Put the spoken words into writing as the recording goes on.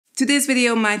Today's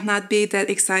video might not be that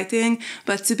exciting,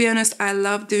 but to be honest, I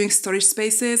love doing storage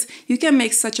spaces. You can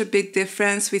make such a big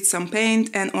difference with some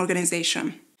paint and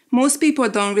organization. Most people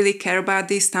don't really care about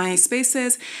these tiny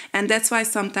spaces, and that's why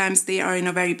sometimes they are in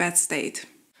a very bad state.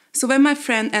 So when my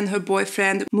friend and her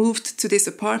boyfriend moved to this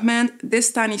apartment,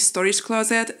 this tiny storage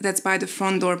closet, that's by the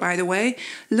front door by the way,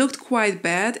 looked quite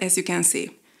bad, as you can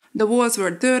see. The walls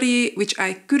were dirty, which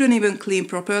I couldn't even clean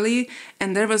properly,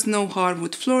 and there was no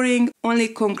hardwood flooring, only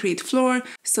concrete floor,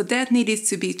 so that needed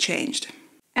to be changed.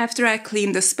 After I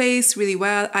cleaned the space really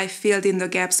well, I filled in the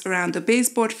gaps around the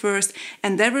baseboard first,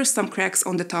 and there were some cracks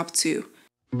on the top too.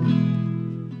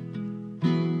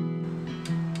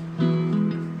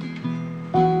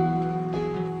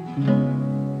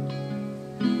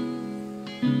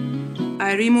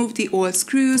 I removed the old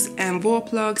screws and wall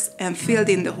plugs and filled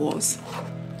in the holes.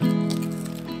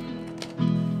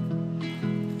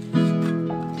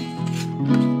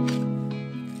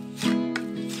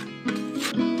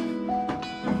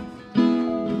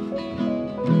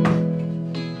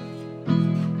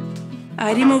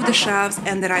 I removed the shelves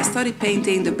and then I started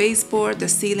painting the baseboard, the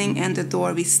ceiling and the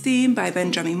door with Steam by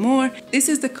Benjamin Moore. This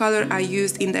is the color I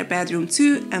used in their bedroom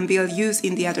too and will use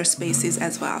in the other spaces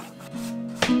as well.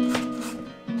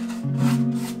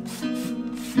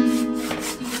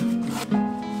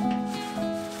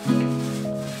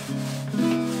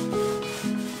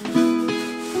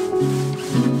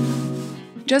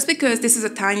 Just because this is a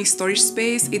tiny storage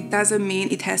space, it doesn't mean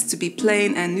it has to be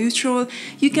plain and neutral.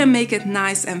 You can make it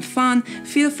nice and fun.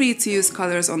 Feel free to use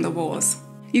colors on the walls.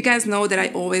 You guys know that I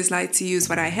always like to use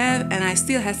what I have, and I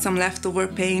still had some leftover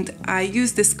paint. I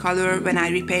used this color when I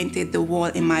repainted the wall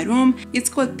in my room. It's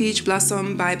called Peach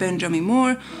Blossom by Benjamin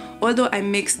Moore, although I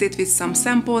mixed it with some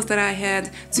samples that I had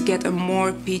to get a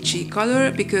more peachy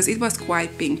color because it was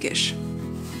quite pinkish.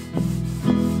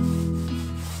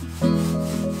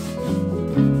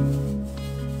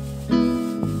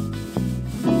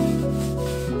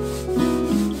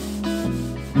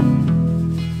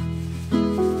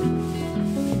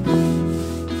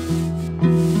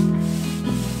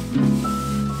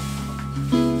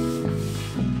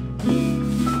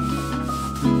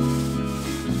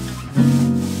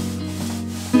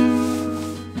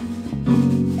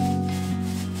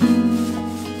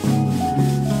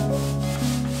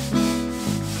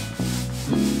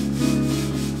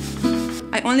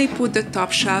 I only put the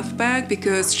top shelf back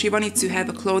because she wanted to have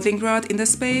a clothing rod in the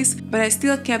space, but I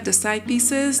still kept the side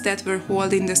pieces that were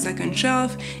holding the second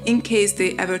shelf in case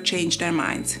they ever changed their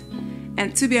minds.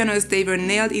 And to be honest, they were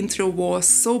nailed into the wall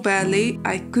so badly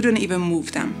I couldn't even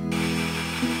move them.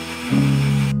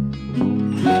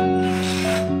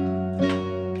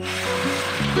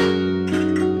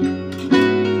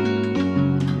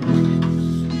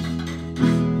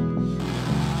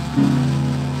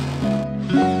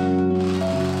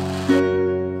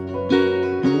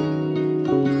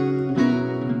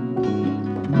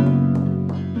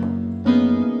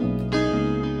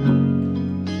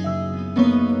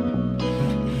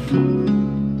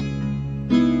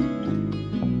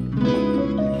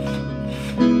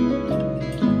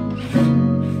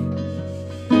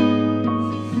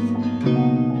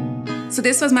 So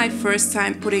this was my first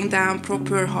time putting down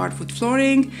proper hardwood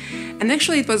flooring, and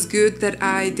actually it was good that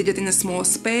I did it in a small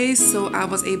space, so I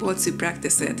was able to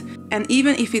practice it. And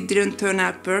even if it didn't turn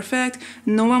out perfect,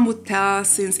 no one would tell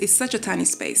since it's such a tiny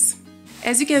space.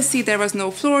 As you can see, there was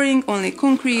no flooring, only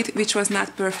concrete, which was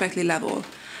not perfectly level.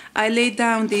 I laid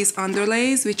down these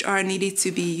underlays which are needed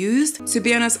to be used. To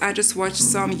be honest, I just watched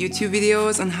some YouTube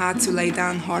videos on how to lay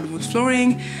down hardwood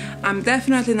flooring. I'm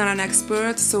definitely not an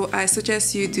expert, so I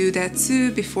suggest you do that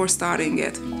too before starting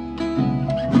it.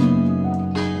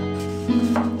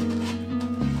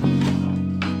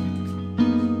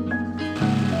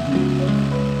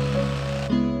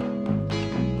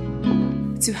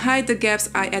 To hide the gaps,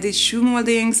 I added shoe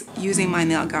moldings using my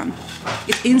nail gun.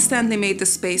 It instantly made the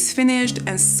space finished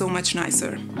and so much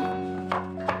nicer.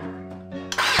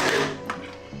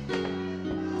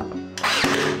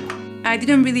 I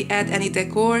didn't really add any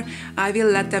decor. I will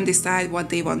let them decide what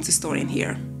they want to store in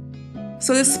here.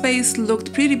 So the space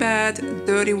looked pretty bad,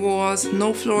 dirty walls,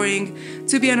 no flooring.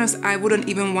 To be honest, I wouldn't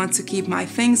even want to keep my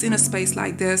things in a space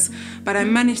like this, but I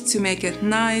managed to make it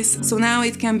nice, so now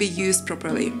it can be used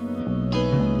properly.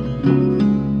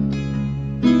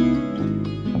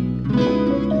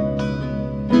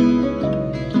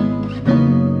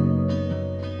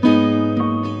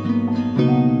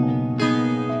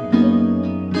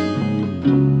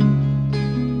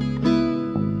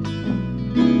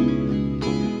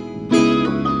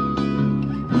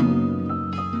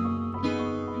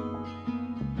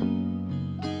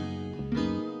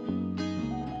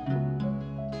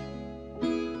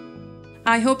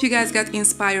 I hope you guys got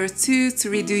inspired too to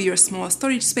redo your small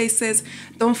storage spaces.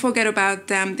 Don't forget about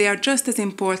them, they are just as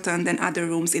important than other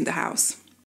rooms in the house.